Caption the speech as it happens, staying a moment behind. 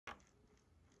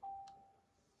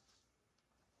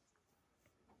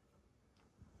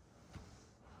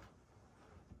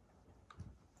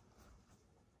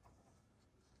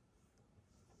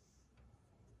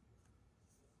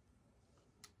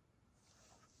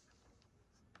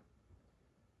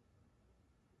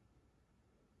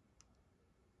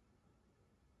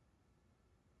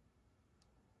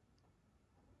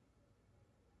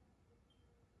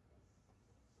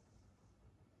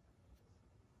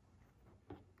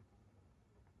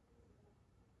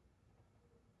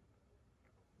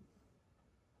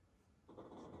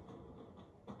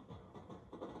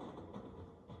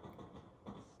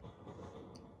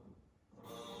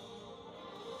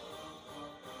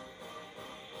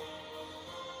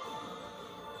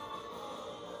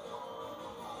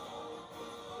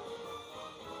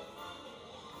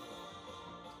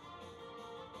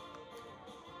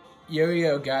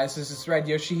Yo guys, this is Red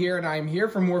Yoshi here, and I'm here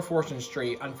for more Fortune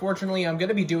Street. Unfortunately, I'm going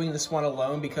to be doing this one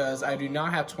alone because I do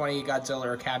not have 20 Godzilla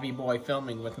or Cappy Boy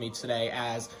filming with me today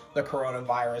as the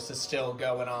coronavirus is still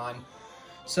going on.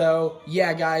 So,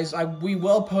 yeah guys, we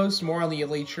will post more on the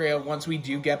Elite Trio once we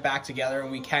do get back together and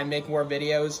we can make more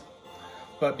videos.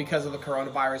 But because of the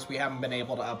coronavirus, we haven't been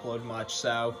able to upload much,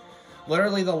 so...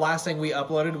 Literally, the last thing we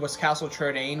uploaded was Castle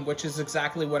Trodain, which is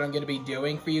exactly what I'm going to be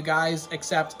doing for you guys,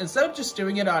 except instead of just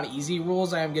doing it on easy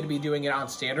rules, I am going to be doing it on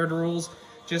standard rules,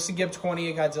 just to give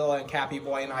 20 Godzilla and Cappy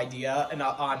Boy an idea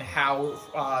on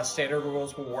how standard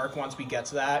rules will work once we get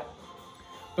to that.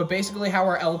 But basically, how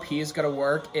our LP is going to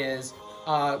work is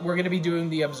we're going to be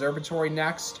doing the observatory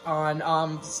next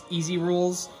on easy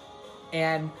rules,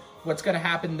 and what's going to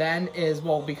happen then is,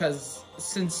 well, because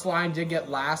since Slime did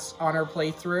get last on our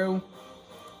playthrough,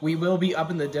 we will be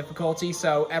up in the difficulty,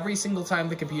 so every single time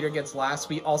the computer gets last,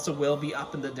 we also will be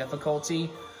up in the difficulty.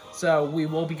 So we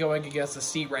will be going against a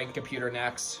C rank computer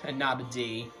next, and not a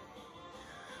D.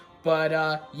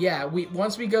 But yeah,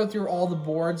 once we go through all the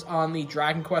boards on the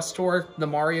Dragon Quest tour, the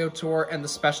Mario tour, and the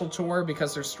Special tour,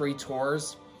 because there's 3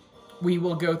 tours, we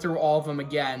will go through all of them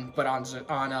again, but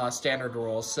on standard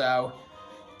rules. So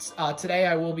today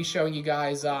I will be showing you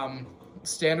guys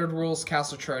standard rules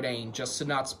Castle Trodain, just to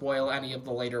not spoil any of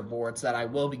the later boards that I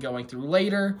will be going through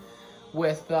later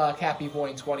with Cappy Boy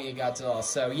and 20 Godzilla.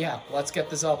 So yeah, let's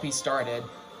get this LP started.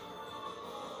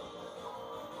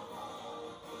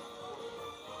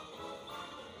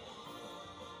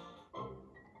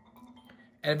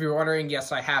 And if you're wondering,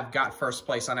 yes, I have got first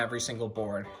place on every single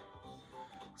board,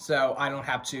 so I don't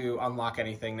have to unlock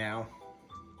anything now.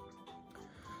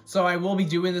 So I will be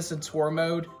doing this in tour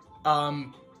mode.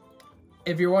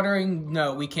 If you're wondering,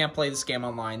 no, we can't play this game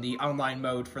online. The online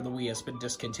mode for the Wii has been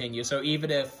discontinued. So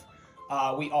even if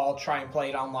we all try and play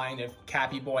it online, if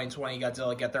Cappy Boy and 20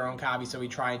 Godzilla get their own copy, so we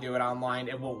try and do it online,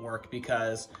 it won't work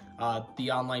because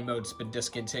the online mode's been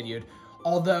discontinued.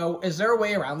 Although, is there a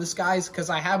way around this, guys?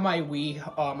 Because I have my Wii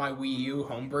U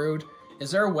homebrewed. Is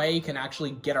there a way you can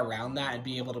actually get around that and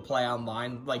be able to play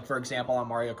online? Like, for example, on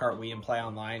Mario Kart Wii and play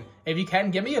online? If you can,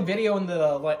 give me a video in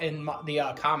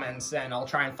the comments, and I'll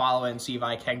try and follow it and see if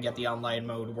I can get the online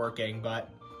mode working. But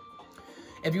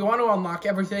if you want to unlock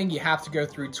everything, you have to go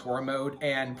through tour mode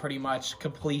and pretty much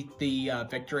complete the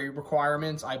victory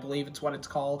requirements. I believe it's what it's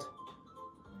called.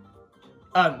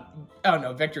 Oh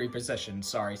no, victory position.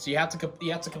 Sorry. So you have to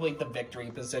complete the victory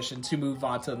position to move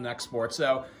on to the next board.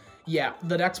 So. Yeah,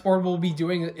 the next board we'll be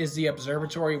doing is the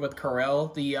observatory with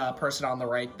Kirill, the person on the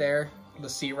right there, the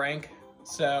C rank.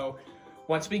 So,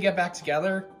 once we get back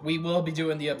together, we will be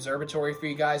doing the observatory for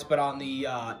you guys, but on the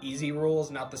easy rules,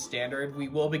 not the standard. We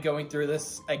will be going through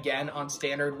this again on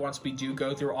standard once we do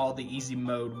go through all the easy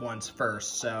mode ones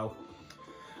first. So,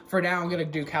 for now, I'm going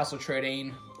to do Castle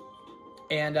Trodain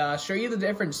and show you the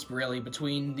difference, really,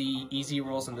 between the easy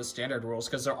rules and the standard rules,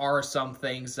 because there are some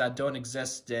things that don't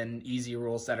exist in easy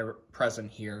rules that are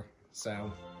present here.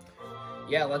 So,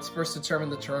 yeah, let's first determine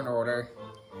the turn order.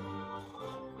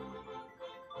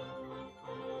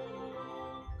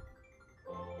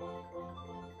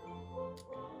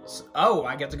 So, oh,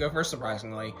 I get to go first,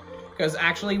 surprisingly. Because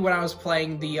actually, when I was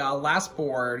playing the last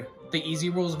board, the easy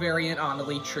rules variant on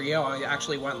Elite Trio, I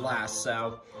actually went last,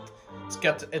 so...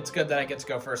 It's good that I get to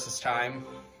go first this time.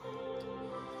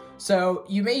 So,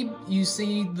 you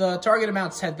see the target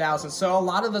amount's 10,000. So, a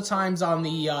lot of the times on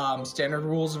the standard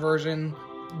rules version,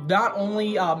 not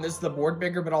only is the board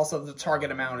bigger, but also the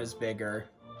target amount is bigger.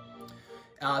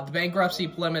 The bankruptcy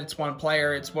limit, it's 1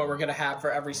 player. It's what we're going to have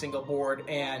for every single board.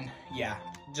 And, yeah,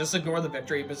 just ignore the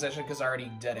victory position because I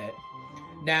already did it.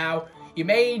 Now, you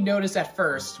may notice at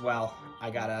first, well,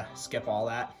 I gotta skip all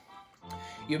that.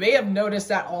 You may have noticed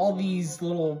that all these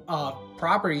little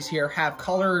properties here have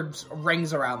colored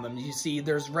rings around them. You see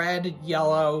there's red,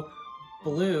 yellow,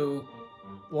 blue.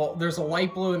 Well, there's a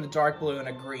light blue and a dark blue and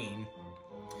a green.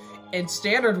 In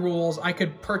standard rules, I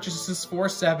could purchase this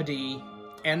 470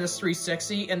 and this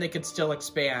 360 and they could still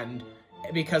expand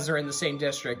because they're in the same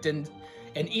district. And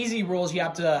in easy rules, you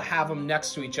have to have them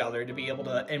next to each other to be able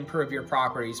to improve your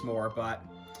properties more. But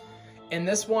in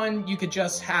this one, you could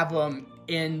just have them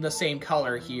in the same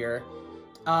color here.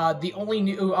 The only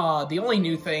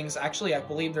new things, actually, I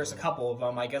believe there's a couple of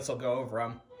them. I guess I'll go over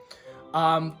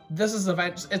them. This is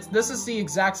the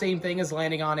exact same thing as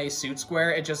landing on a suit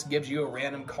square. It just gives you a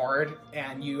random card,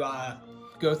 and you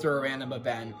go through a random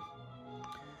event.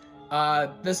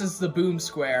 This is the boom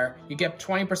square. You get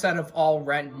 20% of all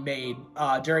rent made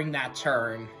during that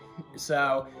turn.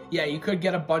 So, yeah, you could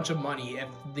get a bunch of money if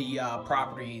the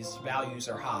property's values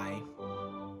are high.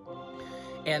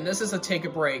 And this is a take a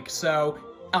break. So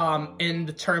in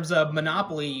the terms of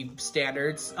monopoly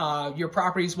standards, your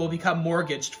properties will become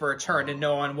mortgaged for a turn, and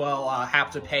no one will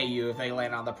have to pay you if they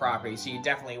land on the property. So you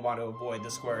definitely want to avoid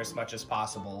the square as much as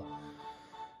possible.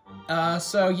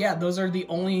 So yeah, those are the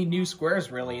only new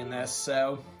squares really in this.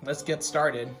 So let's get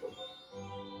started.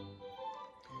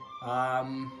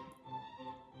 320,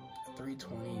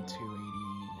 280,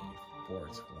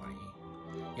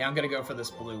 420. Yeah, I'm gonna go for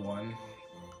this blue one.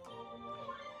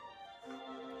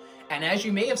 And as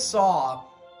you may have saw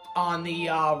on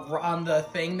the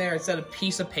thing there, it said a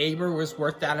piece of paper was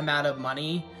worth that amount of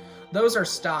money. Those are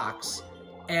stocks.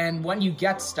 And when you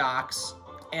get stocks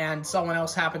and someone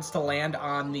else happens to land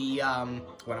on the,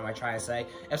 what am I trying to say?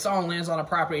 If someone lands on a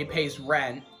property and pays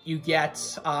rent, you get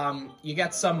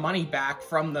some money back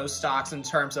from those stocks in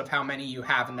terms of how many you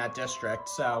have in that district.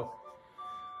 So,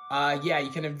 yeah, you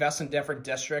can invest in different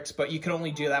districts, but you can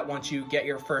only do that once you get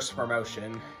your first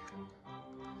promotion.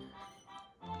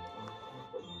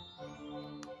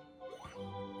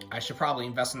 I should probably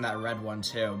invest in that red one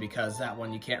too, because that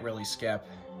one you can't really skip.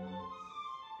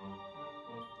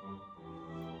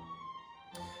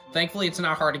 Thankfully, it's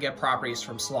not hard to get properties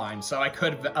from Slime, so I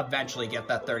could eventually get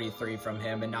that 33 from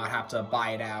him and not have to buy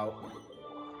it out.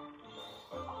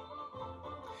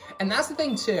 And that's the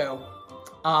thing too.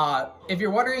 If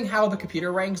you're wondering how the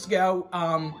computer ranks go,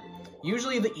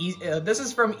 usually this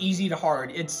is from easy to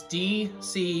hard. It's D,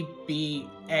 C, B,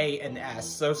 A, and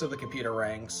S. Those are the computer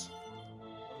ranks.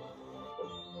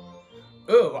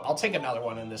 Ooh, I'll take another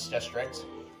one in this district.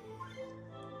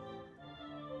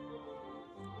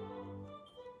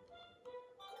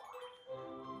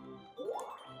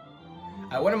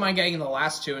 I wouldn't mind getting the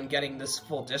last two and getting this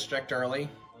full district early.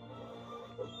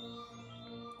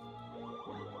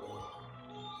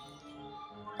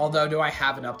 Although, do I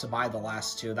have enough to buy the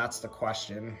last two? That's the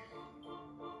question.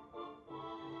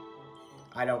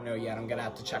 I don't know yet. I'm gonna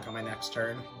have to check on my next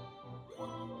turn.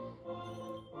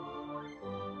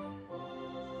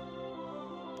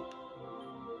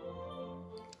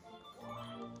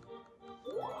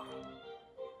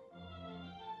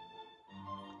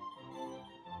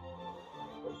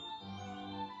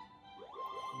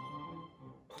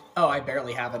 Oh, I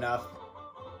barely have enough.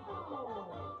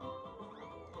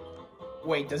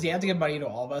 Wait, does he have to give money to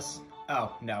all of us?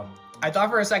 Oh, no. I thought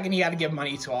for a second he had to give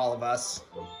money to all of us.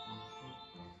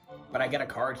 But I get a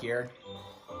card here.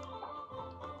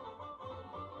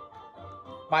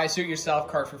 Buy a suit yourself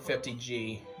card for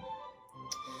 50G.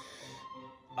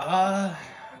 I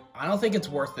don't think it's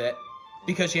worth it,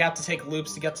 because you have to take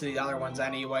loops to get to the other ones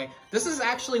anyway. This is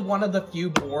actually one of the few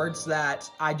boards that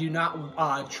I do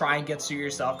not try and get suit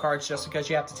yourself cards, just because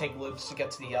you have to take loops to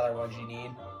get to the other ones you need.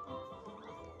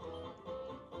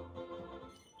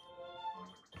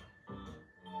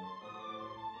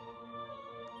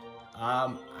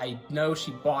 I know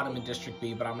she bought him in District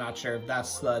B, but I'm not sure if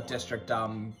that's the district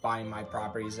I'm buying my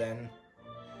properties in.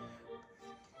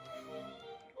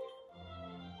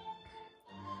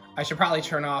 I should probably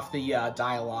turn off the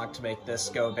dialogue to make this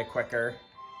go a bit quicker.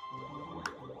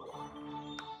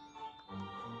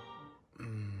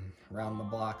 Around the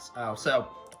blocks. Oh, so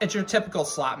it's your typical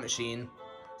slot machine.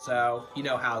 So you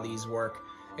know how these work.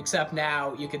 Except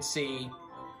now you can see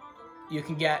you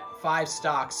can get 5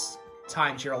 stocks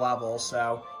times your level.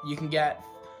 So you can get,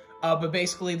 but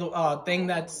basically the thing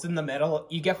that's in the middle,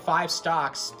 you get 5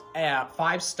 stocks,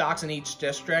 5 stocks in each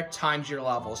district times your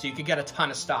level. So you could get a ton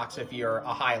of stocks if you're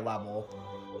a high level.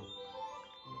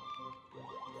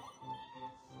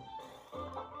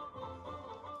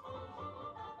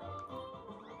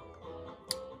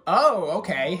 Oh,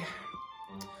 okay.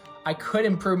 I could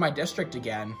improve my district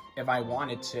again if I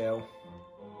wanted to.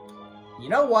 You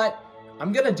know what?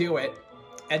 I'm gonna do it.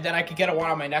 And then I could get a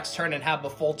 1 on my next turn and have the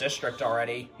full district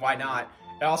already. Why not?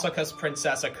 And also because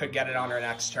Princessa could get it on her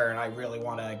next turn. I really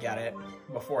want to get it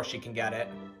before she can get it.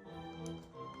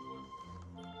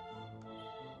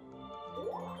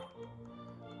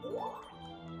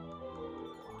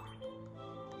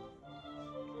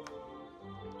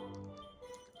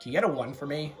 Can you get a 1 for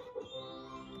me?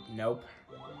 Nope.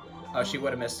 Oh, she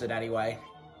would have missed it anyway.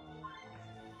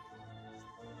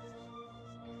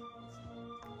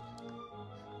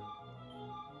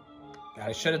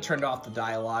 I should have turned off the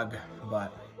dialogue,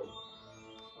 but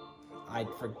I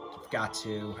forgot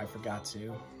to.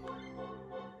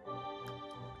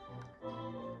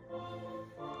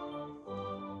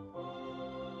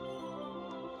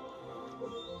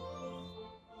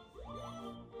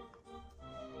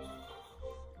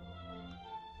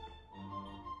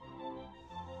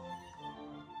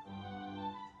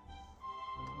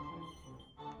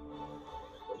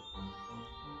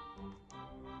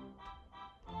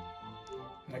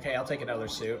 Okay, I'll take another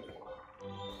suit.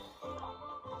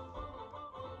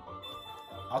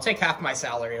 I'll take half my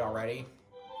salary already.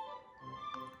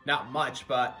 Not much,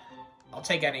 but I'll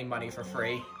take any money for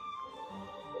free.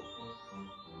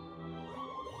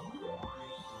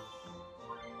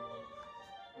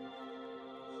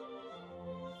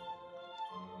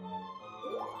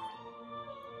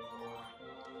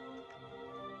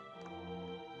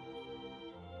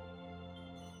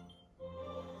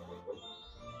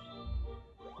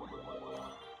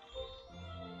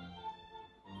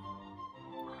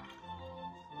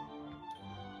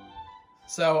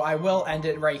 So I will end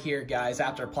it right here, guys,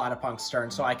 after Platypunk's turn,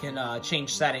 so I can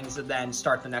change settings and then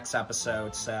start the next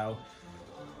episode. So,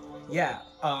 yeah,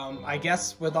 I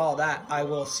guess with all that, I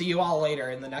will see you all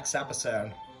later in the next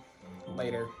episode.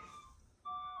 Later.